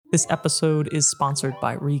This episode is sponsored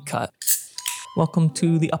by Recut. Welcome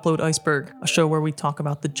to the Upload Iceberg, a show where we talk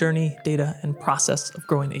about the journey, data, and process of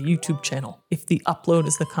growing a YouTube channel. If the upload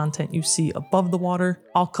is the content you see above the water,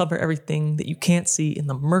 I'll cover everything that you can't see in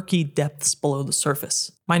the murky depths below the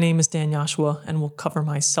surface. My name is Dan Joshua, and we'll cover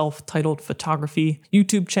my self-titled photography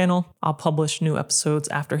YouTube channel. I'll publish new episodes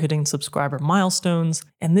after hitting subscriber milestones,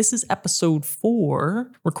 and this is episode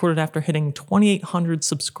 4, recorded after hitting 2,800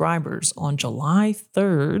 subscribers on July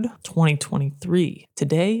 3rd, 2023.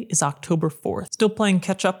 Today is October 4th. Still playing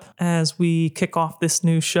catch up as we kick off this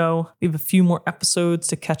new show. We have a few more episodes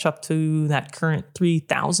to catch up to that current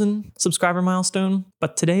 3,000 subscriber milestone,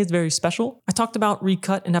 but today is very special. I talked about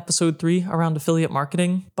Recut in episode 3 around affiliate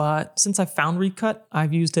marketing, but since I found Recut,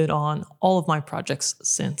 I've used it on all of my projects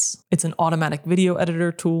since. It's an automatic video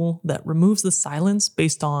editor tool that removes the silence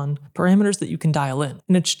based on parameters that you can dial in,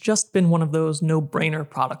 and it's just been one of those no-brainer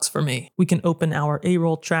products for me. We can open our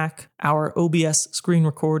A-roll track, our OBS screen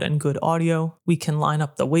record and good audio. We can line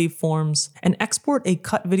up the waveforms and export a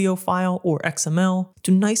cut video file or XML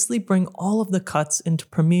to nicely bring all of the cuts into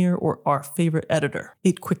Premiere or our favorite editor.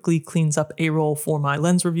 It quickly cleans up A-roll for my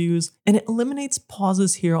lens reviews, and it eliminates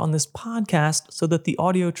pauses here on this podcast so that the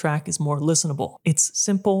audio track is more listenable. It's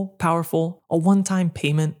simple, powerful, a one-time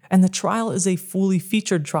payment, and the trial is a fully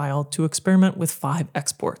featured trial to experiment with 5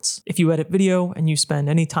 exports. If you edit video and you spend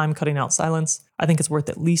any time cutting out silence, I think it's worth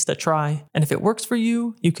at least a try. And if it works for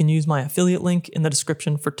you, you can use my affiliate link in the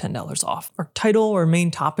description for $10 off. Our title or main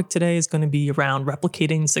topic today is going to be around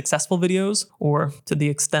replicating successful videos, or to the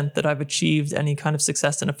extent that I've achieved any kind of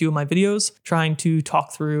success in a few of my videos, trying to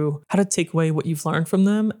talk through how to take away what you've learned from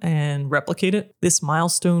them and replicate it. This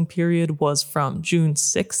milestone period was from June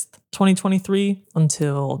 6th, 2023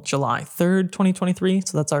 until July 3rd, 2023.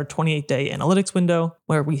 So that's our 28-day analytics window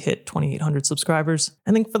where we hit 2,800 subscribers.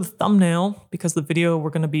 I think for the thumbnail, because the video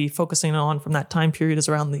we're going to be focusing on from that time period is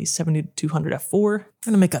around the 70-200 f4,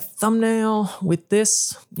 I'm going to make a thumbnail with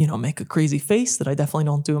this, make a crazy face that I definitely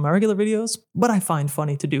don't do in my regular videos, but I find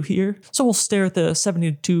funny to do here. So we'll stare at the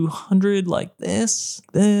 70-200 like this.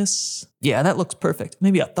 Yeah, that looks perfect.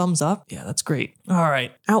 Maybe a thumbs up. Yeah, that's great. All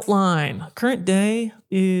right, outline. Current day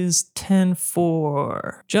is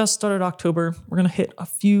 10/4. Just started October. We're going to hit a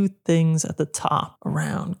few things at the top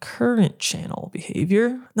around current channel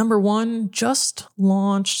behavior. Number 1, just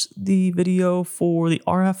launched the video for the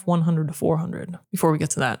RF 100 to 400. Before we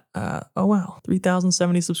get to that,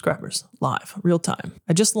 3,070 subscribers live, real time.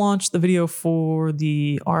 I just launched the video for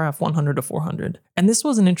the RF 100 to 400. And this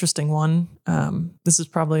was an interesting one. This is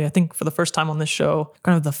probably, I think, for the first time on this show,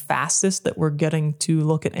 kind of the fastest that we're getting to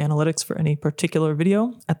look at analytics for any particular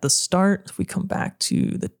video. At the start, if we come back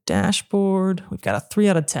to the dashboard, we've got a 3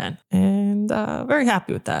 out of 10, and very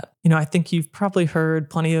happy with that. I think you've probably heard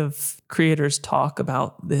plenty of creators talk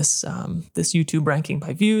about this YouTube ranking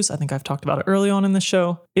by views. I think I've talked about it early on in the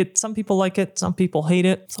show. Some people like it, some people hate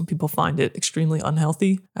it, some people find it extremely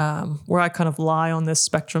unhealthy. Where I kind of lie on this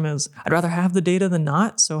spectrum is I'd rather have the data than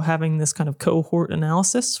not. So having this kind of cohort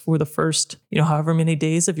analysis for the first, however many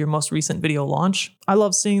days of your most recent video launch, I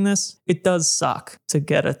love seeing this. It does suck to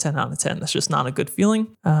get a 10 out of 10. That's just not a good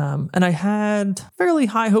feeling. And I had fairly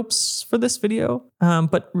high hopes for this video,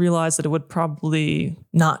 but realized that it would probably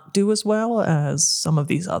not do as well as some of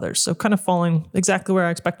these others. So kind of falling exactly where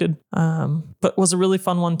I expected, but was a really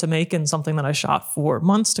fun one to make and something that I shot for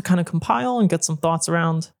months to kind of compile and get some thoughts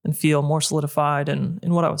around and feel more solidified in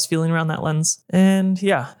what I was feeling around that lens. And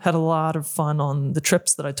yeah, had a lot of fun on the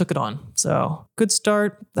trips that I took it on. So good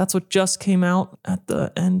start. That's what just came out at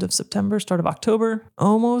the end of September, start of October,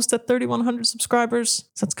 almost at 3,100 subscribers.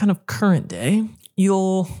 So that's kind of current day.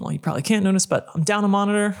 You probably can't notice, but I'm down a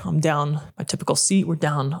monitor. I'm down my typical seat. We're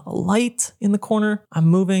down a light in the corner. I'm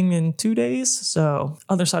moving in 2 days. So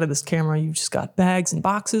other side of this camera, you've just got bags and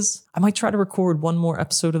boxes. I might try to record one more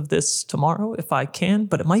episode of this tomorrow if I can,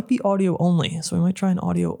 but it might be audio only. So we might try an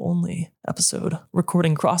audio only episode,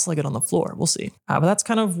 recording cross-legged on the floor. We'll see. But that's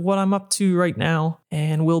kind of what I'm up to right now.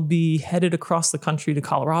 And we'll be headed across the country to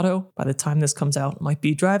Colorado. By the time this comes out, might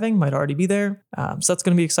be driving, might already be there. So that's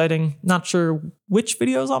going to be exciting. Not sure which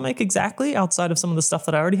videos I'll make exactly outside of some of the stuff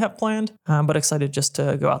that I already have planned, but excited just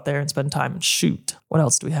to go out there and spend time and shoot. What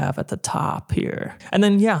else do we have at the top here? And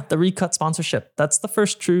then, the Recut sponsorship. That's the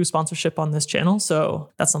first true sponsorship on this channel. So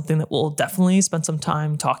that's something that we'll definitely spend some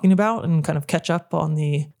time talking about and kind of catch up on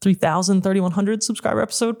the 3,000 3,100 subscriber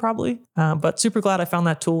episode probably. But super glad I found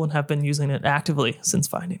that tool and have been using it actively since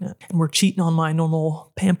finding it. And we're cheating on my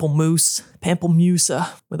normal pamplemousse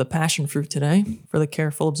with a passion fruit today for the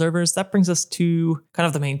careful observers. That brings us to kind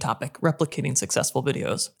of the main topic, replicating successful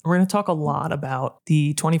videos. We're going to talk a lot about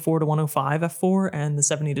the 24 to 105 f4 and the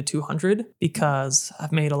 70 to 200 because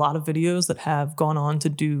I've made a lot of videos that have gone on to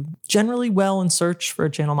do generally well in search for a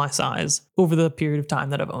channel my size over the period of time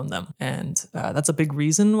that I've owned them. And that's a big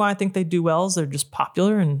reason why I think they do well is they're just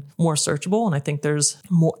popular and more searchable. And I think there's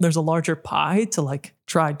a larger pie to like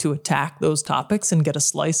try to attack those topics and get a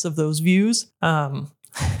slice of those views.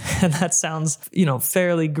 And that sounds,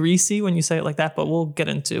 fairly greasy when you say it like that, but we'll get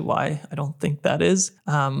into why I don't think that is.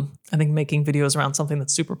 I think making videos around something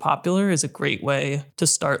that's super popular is a great way to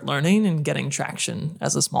start learning and getting traction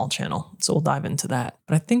as a small channel. So we'll dive into that.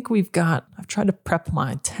 But I think I've tried to prep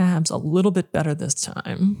my tabs a little bit better this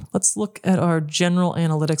time. Let's look at our general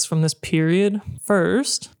analytics from this period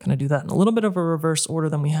first. Kind of do that in a little bit of a reverse order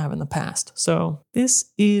than we have in the past. So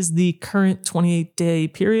this is the current 28-day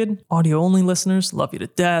period. Audio only listeners, love you to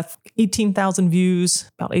death. 18,000 views,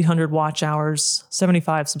 about 800 watch hours,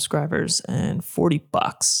 75 subscribers, and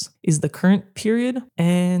 $40 is the current period.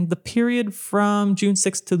 And the period from June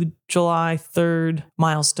 6th to the July 3rd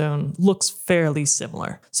milestone looks fairly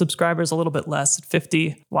similar. Subscribers a little bit less at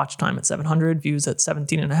 50, watch time at 700, views at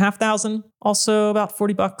 17,500, also about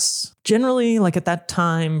 $40. Generally, like at that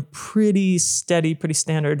time, pretty steady, pretty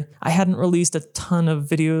standard. I hadn't released a ton of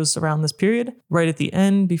videos around this period. Right at the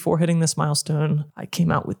end, before hitting this milestone, I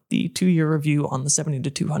came out with the 2-year review on the 70 to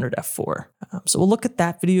 200 f4. So we'll look at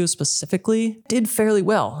that video specifically. Did fairly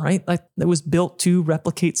well, right? Like it was built to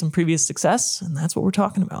replicate some previous success, and that's what we're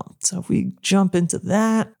talking about. So if we jump into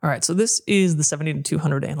that. All right, so this is the 70 to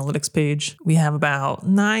 200 analytics page. We have about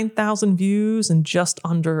 9,000 views in just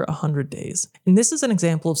under 100 days. And this is an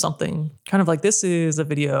example of something kind of like this is a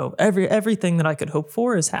video. Everything that I could hope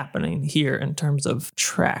for is happening here in terms of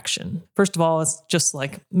traction. First of all, it's just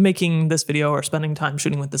like making this video or spending time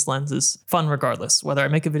shooting with this lens is fun regardless. Whether I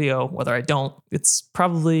make a video, whether I don't, it's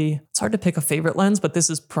hard to pick a favorite lens, but this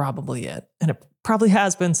is probably it. And it probably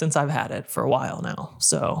has been since I've had it for a while now.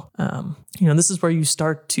 So, this is where this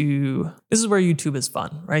is where YouTube is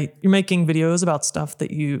fun, right? You're making videos about stuff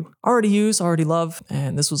that you already use, already love,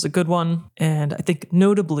 and this was a good one. And I think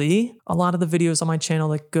notably, a lot of the videos on my channel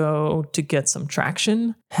that go to get some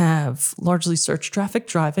traction have largely search traffic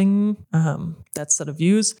driving that set of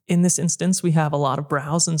views. In this instance, we have a lot of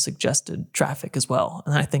browse and suggested traffic as well.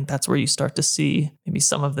 And I think that's where you start to see maybe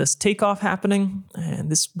some of this takeoff happening. And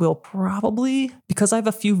this will probably, because I have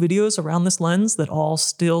a few videos around this lens that all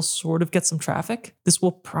still sort of get some traffic, this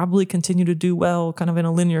will probably continue to do well kind of in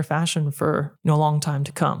a linear fashion for a long time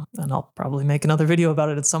to come. And I'll probably make another video about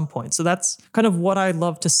it at some point. So that's kind of what I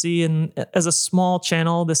love to see. And as a small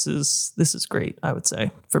channel, this is great, I would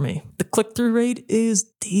say, for me. The click-through rate is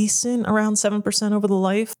decent, around 7% over the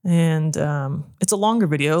life. And it's a longer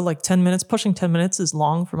video, like 10 minutes, pushing 10 minutes is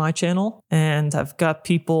long for my channel. And I've got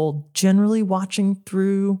people generally watching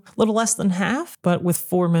through a little less than half, but with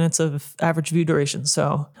 4 minutes of average view duration.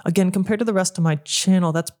 So again, compared to the rest of my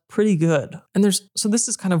channel, that's pretty good. And so this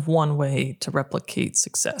is kind of one way to replicate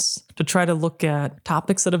success, to try to look at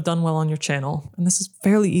topics that have done well on your channel. And this is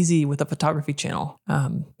fairly easy with a photography channel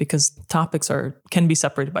because topics can be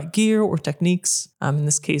separated by gear or techniques. In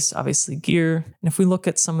this case, obviously gear. And if we look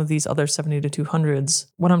at some of these other 70 to 200s,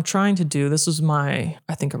 what I'm trying to do, this was my,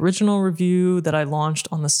 I think, original review that I launched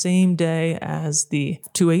on the same day as the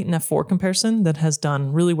 2.8 and f4 comparison that has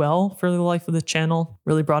done really well for the life of the channel,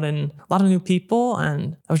 really brought in a lot of new people.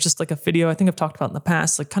 And that was just like a video I think I've talked about in the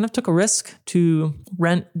past, like kind of took a risk to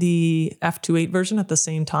rent the f2.8 version at the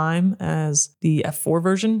same time as the f4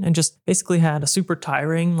 version and just basically had a super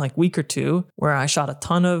tiring like week or two where I shot a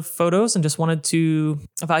ton of photos and just wanted to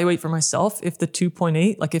evaluate for myself if the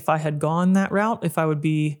 2.8, like if I had gone that route, if I would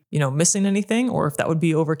be, missing anything or if that would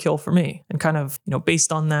be overkill for me. And kind of,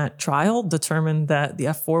 based on that trial, determined that the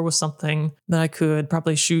f4 was something that I could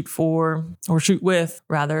probably shoot with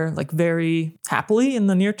rather, like very happily in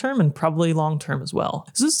the near term and probably long term as well.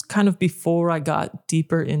 This is kind of before I got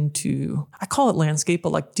deeper into, I call it landscape,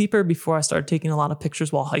 but like deeper before I started taking a lot of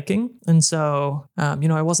pictures while hiking. And so,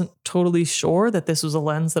 I wasn't totally sure that this was a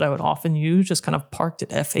lens that I would often use, just kind of parked at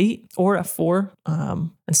f8 or f4.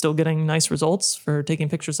 and still getting nice results for taking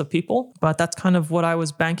pictures of people. But that's kind of what I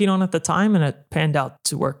was banking on at the time, and it panned out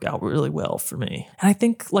to work out really well for me. And I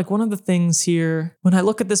think like one of the things here, when I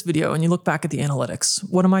look at this video and you look back at the analytics,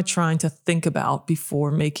 what am I trying to think about before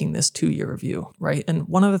making this 2-year review, right? And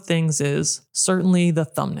one of the things is certainly the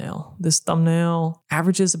thumbnail. This thumbnail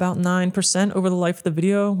averages about 9% over the life of the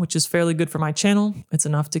video, which is fairly good for my channel. It's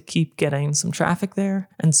enough to keep getting some traffic there.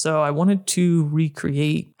 And so I wanted to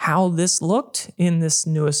recreate how this looked in this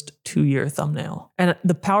newest 2-year thumbnail. And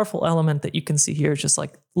the powerful element that you can see here is just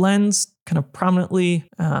like lens kind of prominently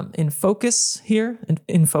in focus here,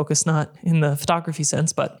 in focus, not in the photography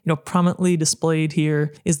sense, but prominently displayed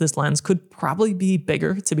here is this lens. Could probably be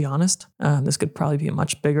bigger, to be honest. This could probably be a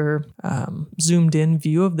much bigger zoomed in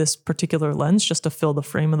view of this particular lens just to fill the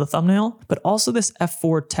frame of the thumbnail. But also this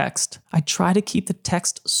F4 text. I try to keep the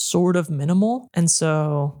text sort of minimal. And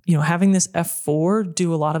so, having this F4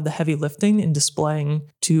 do a lot of the heavy lifting in displaying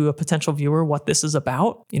to a potential viewer what this is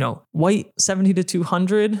about. White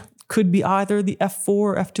 70-200 could be either the f4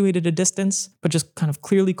 or f2.8 at a distance, but just kind of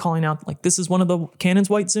clearly calling out like this is one of the Canon's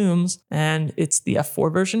white zooms and it's the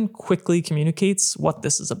f4 version, quickly communicates what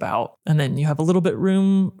this is about. And then you have a little bit of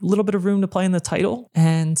room to play in the title.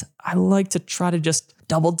 And I like to try to just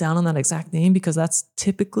double down on that exact name because that's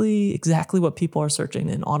typically exactly what people are searching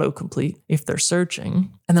in autocomplete if they're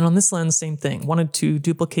searching. And then on this lens, same thing. Wanted to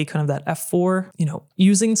duplicate kind of that f4,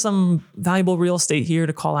 using some valuable real estate here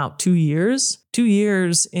to call out 2 years. 2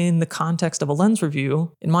 years in the context of a lens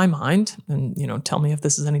review, in my mind, and tell me if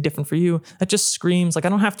this is any different for you, that just screams like I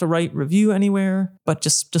don't have to write review anywhere, but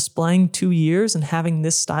just displaying 2 years and having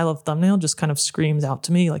this style of thumbnail just kind of screams out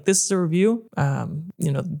to me like this is a review.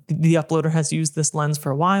 The uploader has used this lens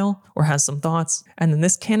for a while or has some thoughts. And then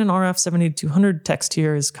this Canon RF 70-200 text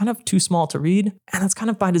here is kind of too small to read. And that's kind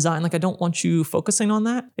of by design. Like I don't want you focusing on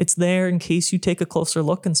that. It's there in case you take a closer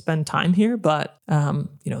look and spend time here. But,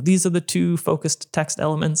 these are the two focused text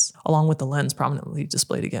elements along with the lens prominently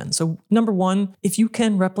displayed again. So number one, if you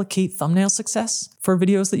can replicate thumbnail success for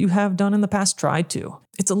videos that you have done in the past, try to.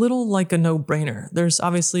 It's a little like a no-brainer. There's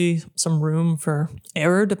obviously some room for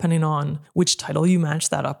error depending on which title you match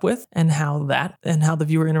that up with and how the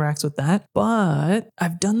viewer interacts with that. But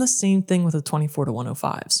I've done the same thing with the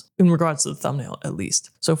 24-105s in regards to the thumbnail, at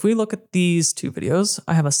least. So if we look at these two videos,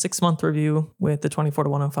 I have a 6-month review with the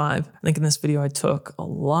 24-105. I think in this video I took a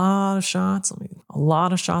lot of shots. A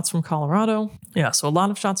lot of shots from Colorado. Yeah, so a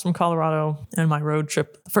lot of shots from Colorado and my road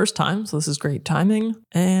trip the first time. So this is great timing.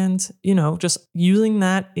 And, just using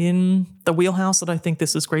that in the wheelhouse that I think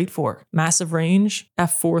this is great for. Massive range,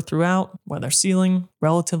 f4 throughout, weather sealing,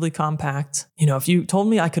 relatively compact. If you told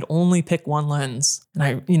me I could only pick one lens and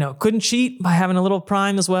I, couldn't cheat by having a little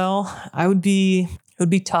prime as well, it would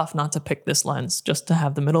be tough not to pick this lens just to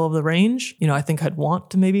have the middle of the range. I think I'd want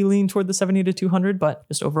to maybe lean toward the 70-200, but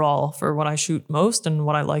just overall for what I shoot most and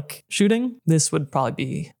what I like shooting, this would probably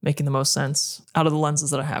be making the most sense out of the lenses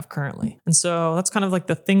that I have currently. And so that's kind of like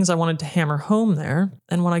the things I wanted to hammer home there.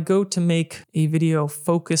 And when I go to make a video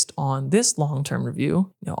focused on this long-term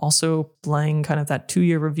review, also playing kind of that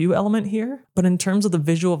 2-year review element here, but in terms of the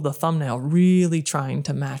visual of the thumbnail, really trying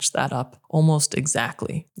to match that up almost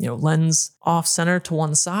exactly. Lens off center to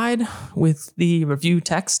one side with the review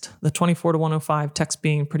text, the 24-105 text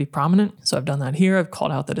being pretty prominent. So I've done that here. I've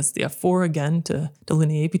called out that it's the f4 again to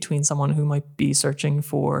delineate between someone who might be searching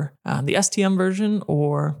for the STM version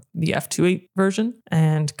or the f2.8 version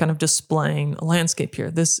and kind of displaying a landscape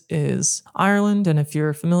here. This is Ireland. And if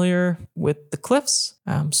you're familiar with the cliffs,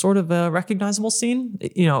 sort of a recognizable scene.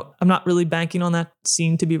 I'm not really banking on that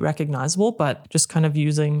scene to be recognizable, but just kind of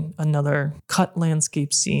using another cut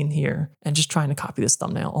landscape scene here and just trying to copy this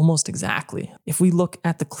thumbnail almost exactly. If we look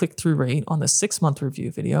at the click-through rate on the 6-month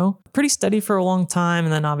review video, pretty steady for a long time.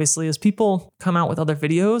 And then obviously as people come out with other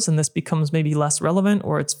videos and this becomes maybe less relevant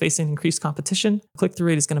or it's facing increased competition, click-through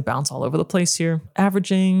rate is going to bounce all over the place here,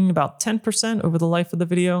 averaging about 10% over the life of the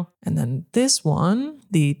video. And then this one,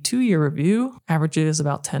 the 2-year review, averages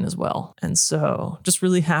about 10 as well. And so just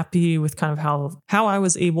really happy with kind of how I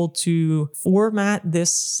was able to format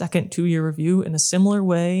this second 2-year review in a similar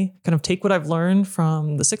way, kind of take what I've learned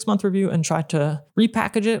from the 6-month review and try to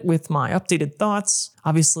repackage it with my updated thoughts.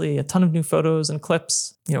 Obviously, a ton of new photos and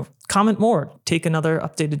clips. Comment more, take another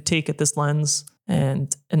updated take at this lens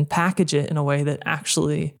and and package it in a way that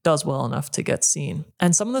actually does well enough to get seen.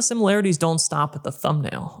 And some of the similarities don't stop at the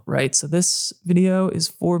thumbnail, right? So this video is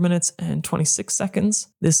 4 minutes and 26 seconds.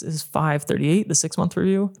 This is 5:38, the 6-month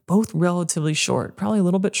review, both relatively short, probably a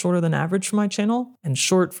little bit shorter than average for my channel and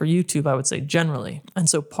short for YouTube, I would say generally. And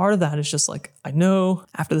so part of that is just like, I know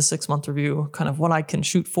after the 6-month review, kind of what I can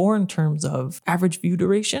shoot for in terms of average view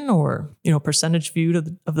duration or, percentage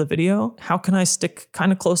viewed of the video. How can I stick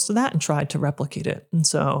kind of close to that and try to replicate it? And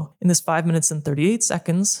so in this 5 minutes and 38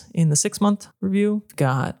 seconds in the 6-month review, we've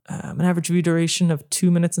got an average view duration of 2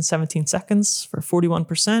 minutes and 17 seconds for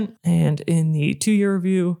 41%. And in the 2-year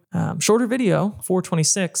review, shorter video,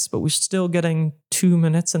 426, but we're still getting 2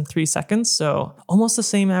 minutes and 3 seconds. So almost the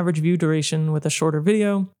same average view duration with a shorter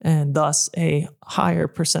video, and thus a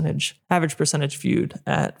higher average percentage viewed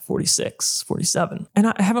at 46, 47. And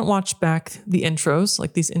I haven't watched back the intros.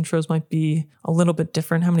 Like these intros might be a little bit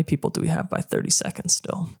different. How many people do we have by 30 seconds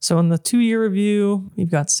still? So in the 2-year review,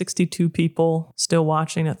 we've got 62 people still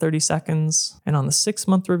watching at 30 seconds. And on the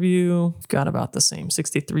 6-month review, we've got about the same,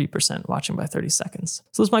 63% watching by 30 seconds.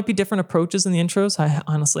 So those might be different approaches in the intros. I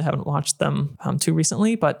honestly haven't watched them too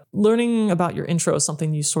recently, but learning about your intro is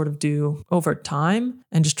something you sort of do over time,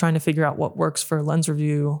 and just trying to figure out what works for lens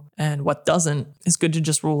review and what doesn't is good to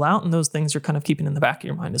just rule out. And those things you're kind of keeping in the back of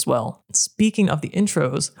your mind as well. Speaking of the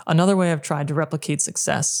intros, another way I've tried to replicate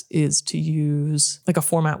success is to use like a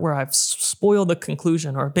format where I've spoiled the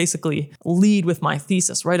conclusion, or basically lead with my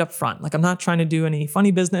thesis right up front. Like I'm not trying to do any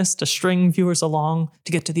funny business to string viewers along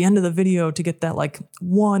to get to the end of the video to get that like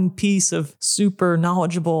one piece of super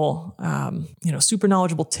knowledgeable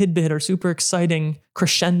tidbit or super exciting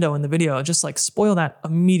crescendo in the video. Just like spoil that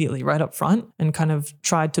immediately right up front and kind of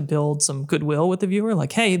tried to build some goodwill with the viewer.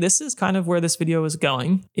 Like, hey, this is kind of where this video is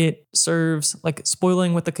going. It serves, like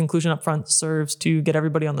spoiling with the conclusion up front serves to get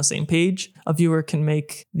everybody on the same page. A viewer can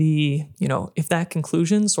make the, if that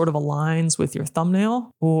conclusion sort of aligns with your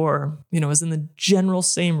thumbnail or, is in the general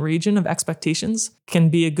same region of expectations, can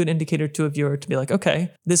be a good indicator to a viewer to be like,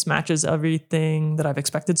 okay, this matches everything that I've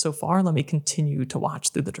expected so far. Let me continue to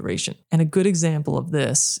watch through the duration. And a good example of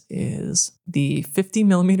this is the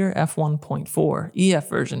 50mm f1.4 EF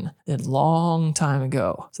version a long time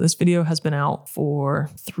ago. So this video has been out for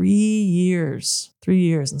 3 years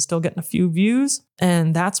and still getting a few views.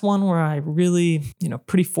 And that's one where I really,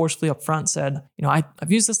 pretty forcefully up front said,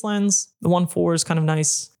 I've used this lens. The 1.4 is kind of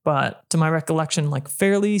nice, but to my recollection, like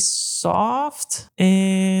fairly soft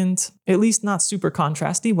and at least not super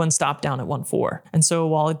contrasty when stopped down at 1.4. And so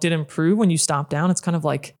while it did improve when you stop down, it's kind of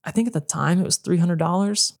like, I think at the time it was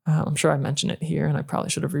 $300. I'm sure I mentioned it here and I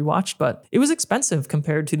probably should have rewatched, but it was expensive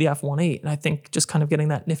compared to the f1.8. And I think just kind of getting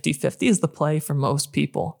that nifty 50 is the play for most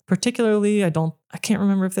people. Particularly, I can't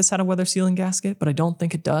remember if this had a weather sealing gasket, but I don't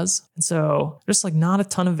think it does. And so there's like not a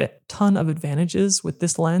ton of advantages with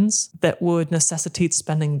this lens that would necessitate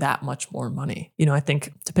spending that much more money. I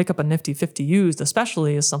think to pick up a nifty 50 used,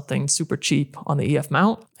 especially, is something super cheap on the EF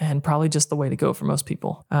mount and probably just the way to go for most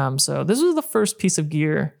people. So this was the first piece of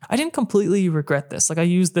gear. I didn't completely regret this. Like I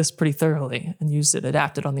used this pretty thoroughly and used it,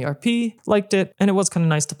 adapted on the RP, liked it. And it was kind of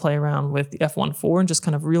nice to play around with the f1.4 and just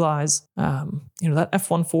kind of realize, that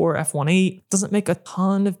f1.4, f1.8 doesn't make a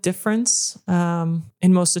ton of difference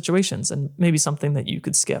in most situations, and maybe something that you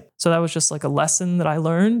could skip. So that was just like a lesson that I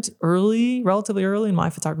learned relatively early in my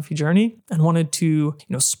photography journey, and wanted to,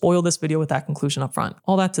 spoil this video with that conclusion up front.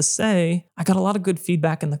 All that to say, I got a lot of good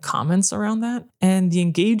feedback in the comments around that, and the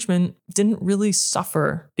engagement didn't really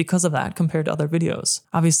suffer because of that compared to other videos.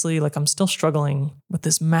 Obviously, like I'm still struggling with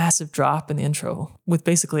this massive drop in the intro with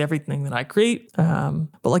basically everything that I create, but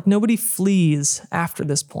like nobody flees after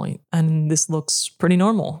this point, and this looks pretty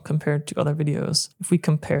normal compared to other videos. If we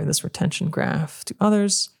compare this retention graph to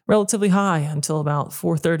others, relatively high until about the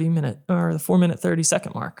 4-minute 30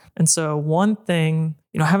 second mark. And so one thing,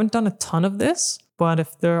 I haven't done a ton of this, but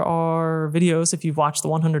if there are videos, if you've watched the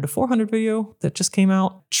 100 to 400 video that just came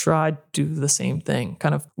out, try to do the same thing.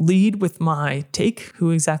 Kind of lead with my take,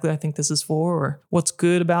 who exactly I think this is for, or what's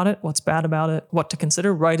good about it, what's bad about it, what to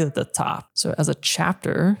consider right at the top. So as a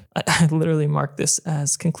chapter, I literally mark this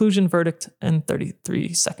as conclusion, verdict, and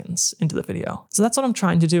 33 seconds into the video. So that's what I'm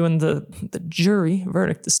trying to do, and the jury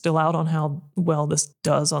verdict is still out on how well this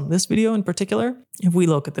does on this video in particular. If we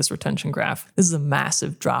look at this retention graph, this is a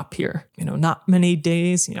massive drop here. Not many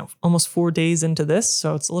days, almost 4 days into this.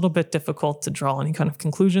 So it's a little bit difficult to draw any kind of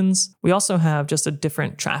conclusions. We also have just a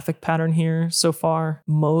different traffic pattern here so far.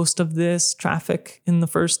 Most of this traffic in the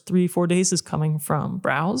first 3-4 days is coming from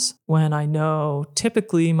browse, when I know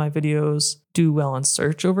typically my videos do well in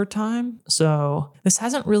search over time. So this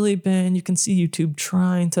hasn't really been, you can see YouTube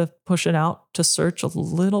trying to push it out to search a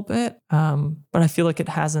little bit. But I feel like it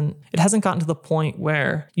hasn't gotten to the point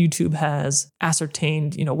where YouTube has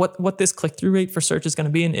ascertained, what this click-through rate for search is going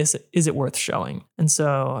to be, and is it worth showing? And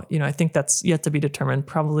so, I think that's yet to be determined.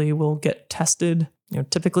 Probably will get tested.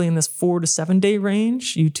 Typically in this 4 to 7 day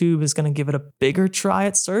range, YouTube is going to give it a bigger try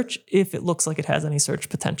at search if it looks like it has any search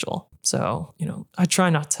potential. So, I try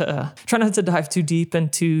not to dive too deep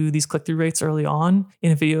into these click-through rates early on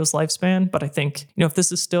in a video's lifespan. But I think, if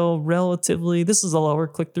this is still this is a lower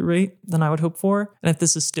click-through rate than I would hope for. And if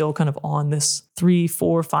this is still kind of on this 3,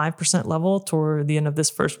 4, 5% level toward the end of this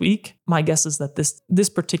first week, my guess is that this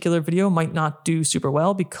particular video might not do super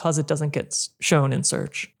well because it doesn't get shown in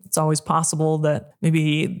search. It's always possible that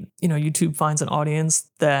maybe, YouTube finds an audience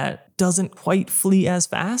that doesn't quite flee as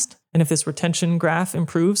fast. And if this retention graph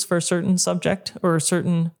improves for a certain subject or a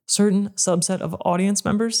certain subset of audience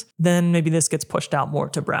members, then maybe this gets pushed out more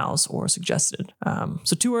to browse or suggested.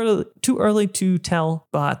 So too early to tell,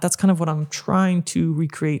 but that's kind of what I'm trying to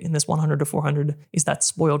recreate in this 100 to 400 is that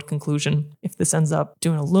spoiled conclusion. If this ends up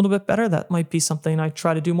doing a little bit better, that might be something I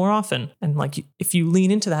try to do more often. And like, if you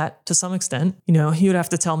lean into that to some extent, you'd have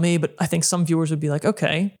to tell me, but I think some viewers would be like,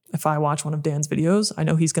 okay, if I watch one of Dan's videos, I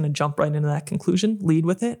know he's going to jump right into that conclusion, lead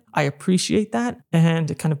with it. I appreciate that.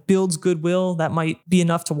 And it kind of builds goodwill. That might be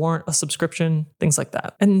enough to warrant a subscription, things like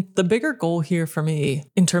that. And the bigger goal here for me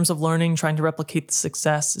in terms of learning, trying to replicate the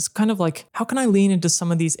success is kind of like, how can I lean into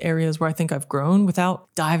some of these areas where I think I've grown without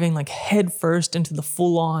diving like head first into the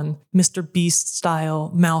full on Mr. Beast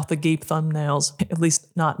style mouth agape thumbnails, at least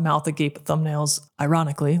not mouth agape thumbnails,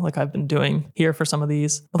 ironically, like I've been doing here for some of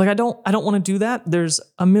these. But like, I don't want to do that. There's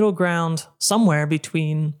a middle ground somewhere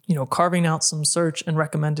between, carving out some search and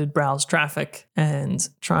recommended browse traffic and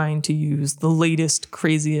trying to use the latest,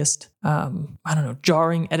 craziest,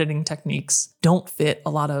 jarring editing techniques don't fit a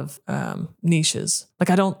lot of niches. Like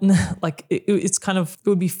I don't like it's kind of, it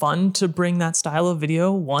would be fun to bring that style of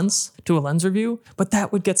video once to a lens review, but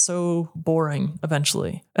that would get so boring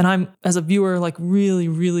eventually. And I'm, as a viewer, like really,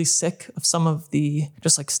 really sick of some of the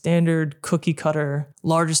just like standard cookie cutter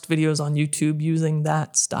largest videos on YouTube using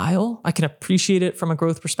that style. I can appreciate it from a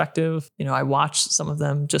growth perspective. I watch some of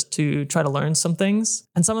them just to try to learn some things.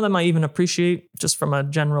 And some of them I even appreciate just from a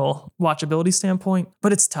general watchability standpoint,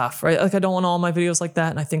 but it's tough, right? Like I don't want all my videos like that.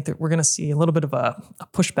 And I think that we're going to see a little bit of a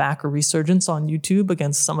pushback or resurgence on YouTube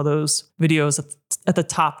against some of those videos at the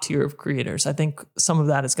top tier of creators. I think some of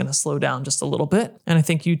that is going to slow down just a little bit. And I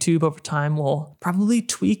think YouTube over time will probably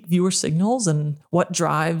tweak viewer signals and what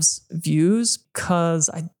drives views, because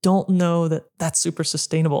I don't know that that's super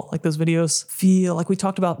sustainable. Like those videos feel like, we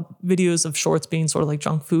talked about videos of shorts being sort of like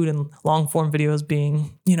junk food and long form videos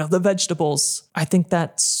being, the vegetables. I think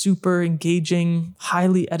that super engaging,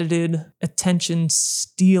 highly edited, attention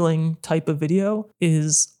stealing type of video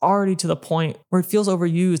is already to the point where it feels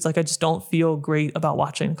overused. Like I just don't feel great about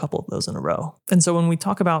watching a couple of those in a row. And so when we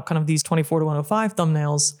talk about kind of these 24 to 105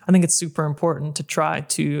 thumbnails, I think it's super important to try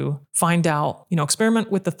to find out,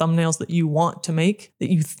 experiment with the thumbnails that you want to make, that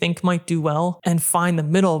you think might do well, and find the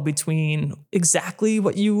middle between exactly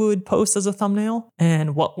what you would post as a thumbnail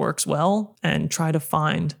and what works well, and try to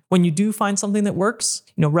find, when you do find something that works,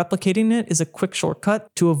 replicating it is a quick shortcut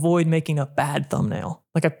to avoid making a bad thumbnail.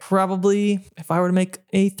 Like I probably, if I were to make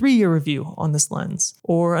a 3-year review on this lens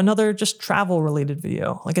or another just travel related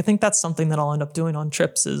video, like I think that's something that I'll end up doing on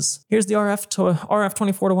trips is, here's the RF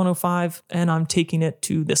 24 to 105 and I'm taking it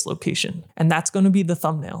to this location. And that's going to be the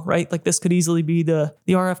thumbnail, right? Like this could easily be the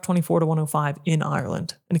RF 24 to 105 in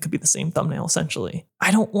Ireland. And it could be the same thumbnail essentially.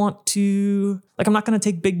 I don't want to, I'm not going to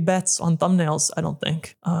take big bets on thumbnails, I don't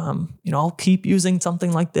think. I'll keep using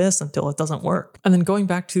something like this until it doesn't work. And then going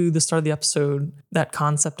back to the start of the episode, that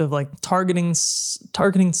concept of like targeting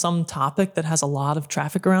some topic that has a lot of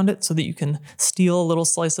traffic around it so that you can steal a little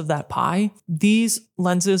slice of that pie. These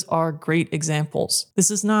lenses are great examples.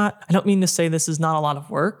 I don't mean to say this is not a lot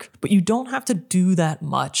of work, but you don't have to do that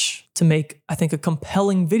much to make, I think, a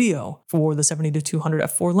compelling video for the 70 to 200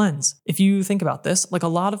 f4 lens. If you think about this, like a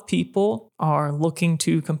lot of people are looking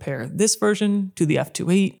to compare this version to the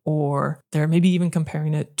f2.8, or they're maybe even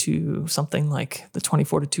comparing it to something like the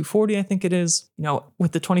 24 to 240, I think it is.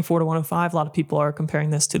 With the 24 to 105, a lot of people are comparing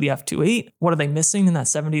this to the f2.8. What are they missing in that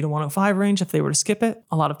 70 to 105 range if they were to skip it?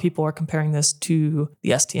 A lot of people are comparing this to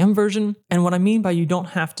the STM version. And what I mean by you don't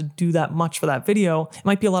have to do that much for that video, it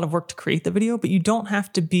might be a lot of work to create the video, but you don't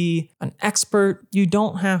have to be an expert. You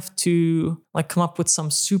don't have to like come up with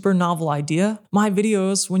some super novel idea. My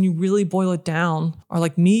videos, when you really boil it down, are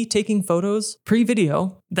like me taking photos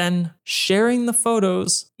pre-video, then sharing the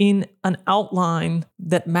photos in an outline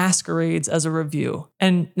that masquerades as a review.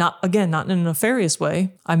 And not in a nefarious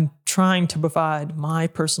way. I'm trying to provide my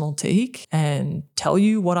personal take and tell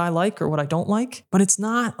you what I like or what I don't like, but it's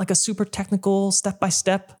not like a super technical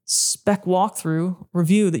step-by-step spec walkthrough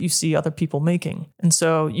review that you see other people making. And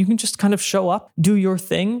so you can just kind of show up, do your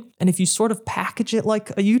thing. And if you sort of package it like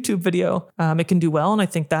a YouTube video, it can do well. And I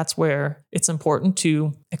think that's where it's important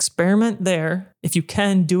to experiment there. If you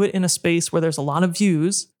can, do it in a space where there's a lot of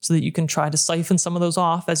views so that you can try to siphon some of those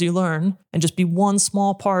off as you learn and just be one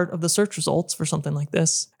small part of the search results for something like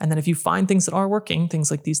this. And then if you find things that are working, things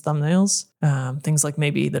like these thumbnails, things like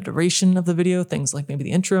maybe the duration of the video, things like maybe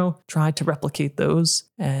the intro, try to replicate those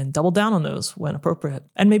and double down on those when appropriate.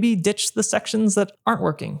 And maybe ditch the sections that aren't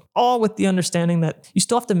working, all with the understanding that you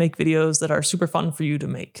still have to make videos that are super fun for you to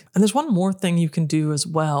make. And there's one more thing you can do as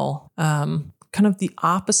well. Kind of the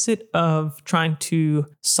opposite of trying to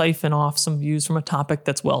siphon off some views from a topic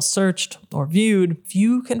that's well searched or viewed. If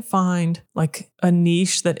you can find like a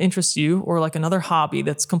niche that interests you or like another hobby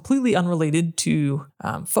that's completely unrelated to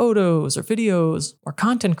photos or videos or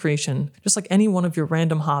content creation, just like any one of your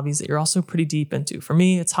random hobbies that you're also pretty deep into. For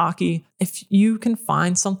me, it's hockey. If you can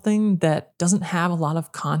find something that doesn't have a lot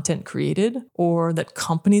of content created or that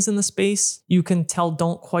companies in the space you can tell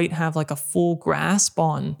don't quite have like a full grasp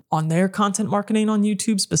on their content marketing on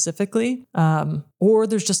YouTube specifically, or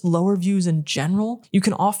there's just lower views in general, you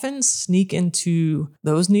can often sneak into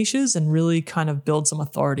those niches and really kind of build some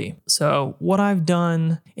authority. So what I've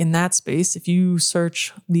done in that space, if you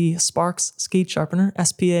search the Sparx skate sharpener,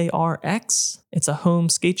 SPARX, it's a home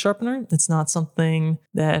skate sharpener. It's not something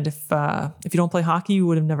that if you don't play hockey, you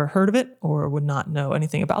would have never heard of it or would not know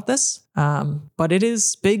anything about this. But it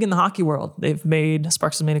is big in the hockey world.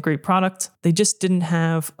 Sparx has made a great product. They just didn't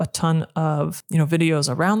have a ton of,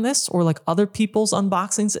 videos around this, or like other people's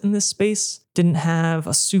unboxings in this space didn't have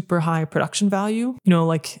a super high production value.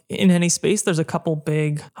 Like in any space, there's a couple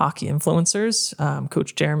big hockey influencers.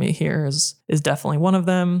 Coach Jeremy here is definitely one of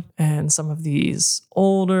them. And some of these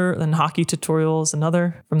older than hockey tutorials,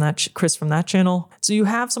 another from that Chris from that channel. So you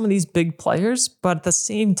have some of these big players, but at the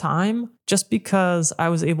same time, just because I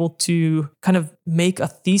was able to kind of make a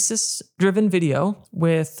thesis-driven video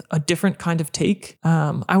with a different kind of take,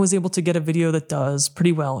 I was able to get a video that does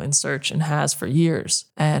pretty well in search and has for years.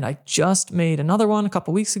 And I just made another one a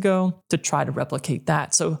couple weeks ago to try to replicate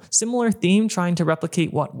that. So similar theme, trying to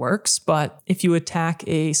replicate what works, but if you attack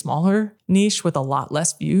a smaller niche with a lot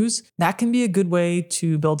less views, that can be a good way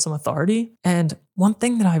to build some authority. And one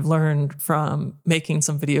thing that I've learned from making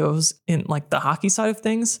some videos in like the hockey side of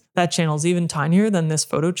things, that channel is even tinier than this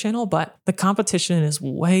photo channel, but the competition is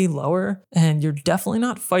way lower and you're definitely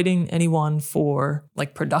not fighting anyone for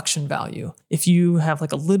like production value. If you have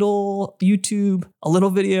like a little YouTube, a little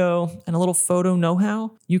video, and a little photo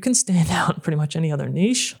know-how, you can stand out in pretty much any other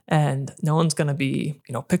niche and no one's going to be,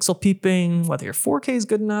 pixel peeping, whether your 4K is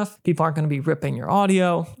good enough. People aren't going to be ripping your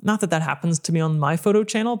audio. Not that that happens to me on my photo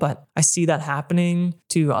channel, but I see that happening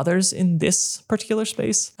to others in this particular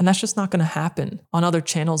space. And that's just not going to happen on other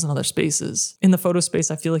channels and other spaces. In the photo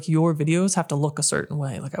space, I feel like your videos have to look a certain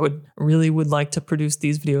way. Like I would like to produce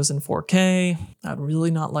these videos in 4K. I'd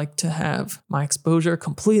really not like to have my exposure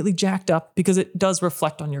completely jacked up because it does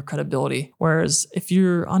reflect on your credibility. Whereas if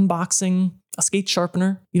you're unboxing a skate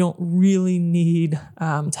sharpener, you don't really need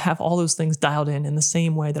to have all those things dialed in the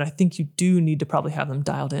same way that I think you do need to probably have them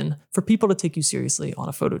dialed in for people to take you seriously on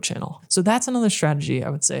a photo channel. So that's another strategy I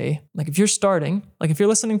would say. Like if you're starting, like if you're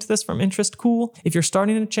listening to this from interest, cool. If you're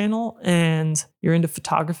starting a channel and you're into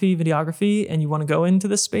photography, videography, and you want to go into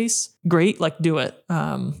this space, great, like do it.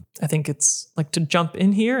 I think it's like to jump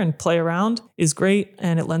in here and play around is great.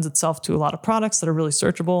 And it lends itself to a lot of products that are really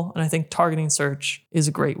searchable. And I think targeting search is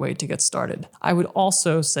a great way to get started. I would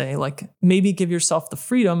also say like maybe give yourself the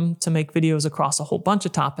freedom to make videos across a whole bunch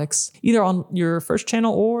of topics, either on your first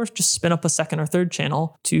channel or just spin up a second or third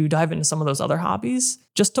channel to dive into some of those other hobbies.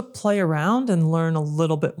 just to play around and learn a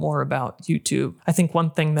little bit more about YouTube. I think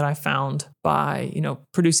one thing that I found by,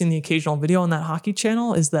 producing the occasional video on that hockey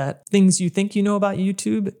channel is that things you think you know about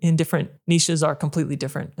YouTube in different niches are completely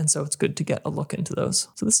different. And so it's good to get a look into those.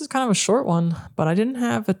 So this is kind of a short one, but I didn't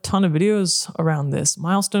have a ton of videos around this.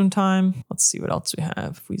 Milestone time. Let's see what else we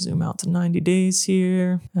have. If we zoom out to 90 days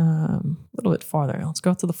here, a little bit farther. Let's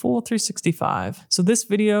go to the full 365. So this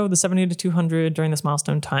video, the 70 to 200 during this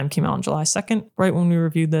milestone time, came out on July 2nd, right when we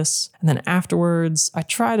reviewed this. And then afterwards, I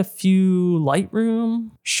tried a few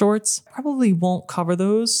Lightroom shorts. Probably won't cover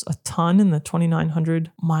those a ton in the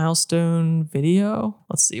 2900 milestone video.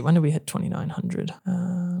 Let's see, when did we hit 2900?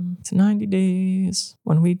 To 90 days.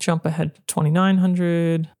 When we jump ahead to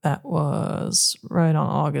 2900, that was right on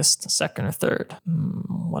August 2nd or 3rd.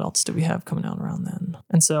 What else did we have coming out around then?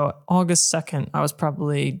 And so August 2nd, I was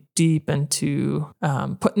probably deep into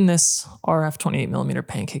putting this RF 28mm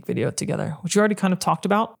pancake video together, which we already kind of talked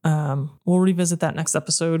about. We'll revisit that next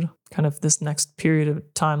episode, kind of this next period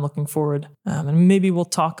of time looking forward. And maybe we'll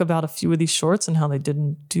talk about a few of these shorts and how they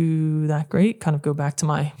didn't do that great. Kind of go back to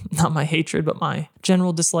not my hatred, but my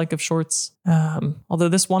general dislike of shorts. Although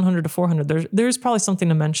this 100 to 400, there's probably something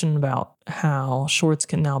to mention about how shorts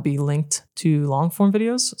can now be linked to long form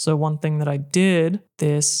videos. So one thing that I did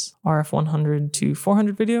this RF 100 to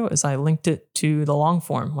 400 video is I linked it to the long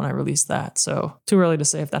form when I released that. So too early to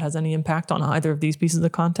say if that has any impact on either of these pieces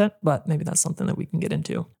of content, but maybe that's something that we can get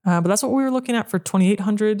into. But that's what we were looking at for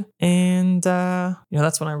 2800. And,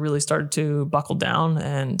 that's when I really started to buckle down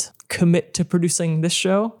and commit to producing this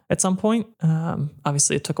show at some point.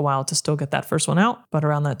 Obviously, it took a while to still get that first one out, but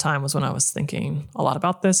around that time was when I was thinking a lot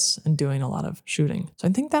about this and doing a lot of shooting. So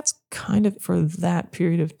I think that's kind of for that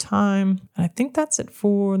period of time. And I think that's it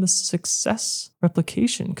for the success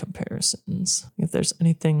replication comparisons. If there's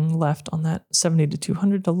anything left on that 70 to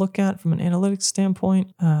 200 to look at from an analytics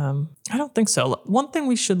standpoint, I don't think so. One thing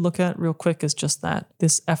we should look at real quick is just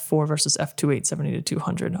this F4 versus F28 70 to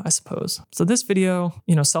 200, I suppose. So this video,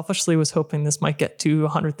 selfishly was hoping this might get to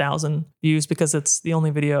 100,000 views because it's the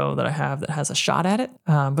only video that I have that has a shot at it,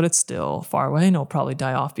 but it's still far away and it'll probably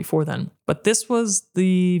die off before then. But this was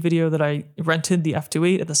the video that I rented the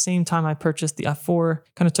F28 at the same time I purchased the F4,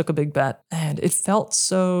 kind of took a big bet. And it felt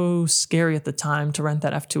so scary at the time to rent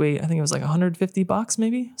that F28. I think it was like $150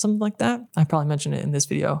 maybe, something like that. I probably mentioned it in this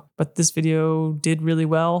video, but this video did really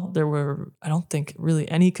well. There were, I don't think, really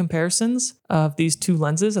any comparisons of these two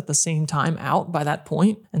lenses at the same time out by that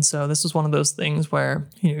point. And so this was one of those things where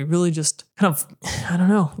you really just kind of,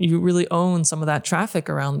 you really own some of that traffic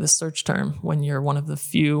around this search term when you're one of the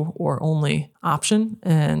few or only option.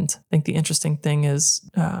 And I think the interesting thing is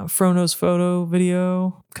Frono's photo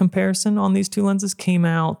video comparison on these two lenses came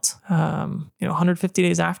out 150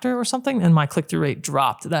 days after or something, and my click-through rate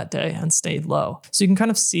dropped that day and stayed low. So you can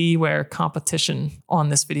kind of see where competition on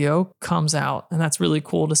this video comes out, and that's really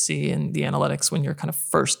cool to see in the analytics when you're kind of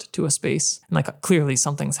first to a space. And clearly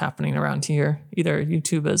something's happening around here. Either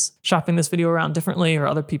YouTube is shopping this video around differently or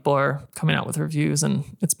other people are coming out with reviews, and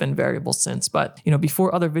it's been variable since. But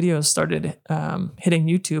before other videos started hitting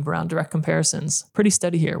YouTube around direct comparisons, pretty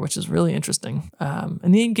steady here, which is really interesting.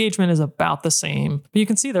 And the engagement is about the same, but you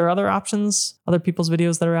can see there are other options, other people's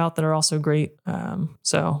videos that are out that are also great.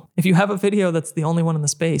 So if you have a video that's the only one in the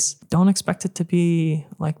space, don't expect it to be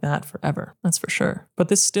like that forever. That's for sure. But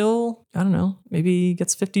this still, maybe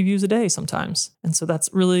gets 50 views a day sometimes. And so it's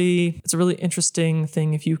a really interesting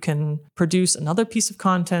thing if you can produce another piece of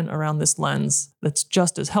content around this lens that's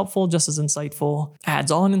just as helpful, just as insightful,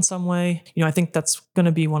 adds on in some way. I think that's going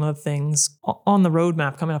to be one of the things on the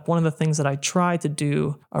roadmap coming up. One of the things that I try to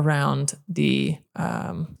do around the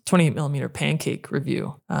 28mm pancake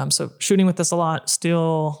review. So shooting with this a lot,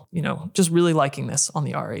 still, just really liking this on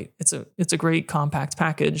the R8. It's a great compact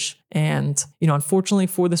package. And, unfortunately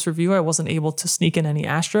for this review, I wasn't able to sneak in any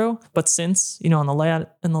Astro, but since, on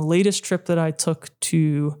the latest trip that I took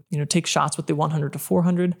to, take shots with the 100 to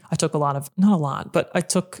 400, I took not a lot, but I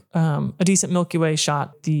took a decent Milky Way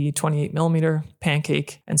shot, the 28mm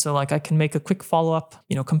pancake. And so I can make a quick follow-up,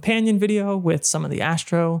 companion video with some of the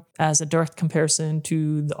Astro as a direct comparison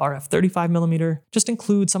to the RF 35mm. Just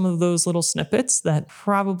include some of those little snippets that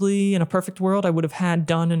probably in a perfect world I would have had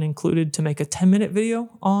done and included to make a 10-minute video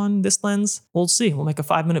on this lens. We'll see. We'll make a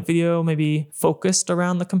 5-minute video, maybe focused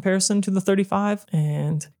around the comparison to the 35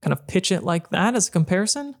 and kind of pitch it like that as a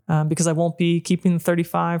comparison because I won't be keeping the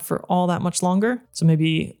 35 for all that much longer. So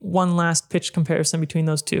maybe one last pitch comparison between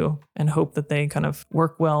those two and hope that they kind of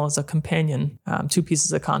work well as a companion, two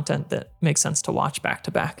pieces of content that make sense to watch back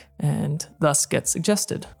to back. and thus get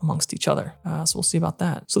suggested amongst each other. So we'll see about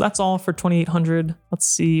that. So that's all for 2800. Let's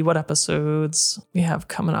see what episodes we have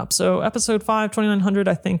coming up. So episode 5, 2900,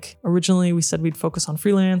 I think originally we said we'd focus on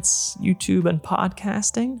freelance, YouTube, and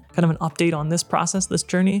podcasting, kind of an update on this process, this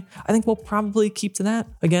journey. I think we'll probably keep to that.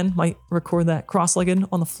 Again, might record that cross-legged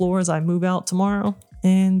on the floor as I move out tomorrow.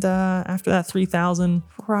 And after that 3000,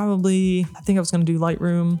 probably, I think I was going to do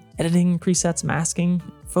Lightroom, editing, presets, masking,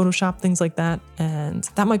 Photoshop, things like that. And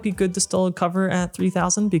that might be good to still cover at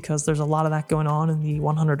 3000 because there's a lot of that going on in the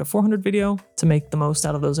 100 to 400 video to make the most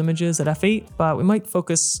out of those images at f8. But we might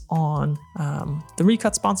focus on the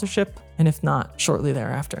Recut sponsorship, and if not, shortly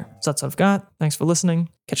thereafter. So that's what I've got. Thanks for listening.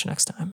 Catch you next time.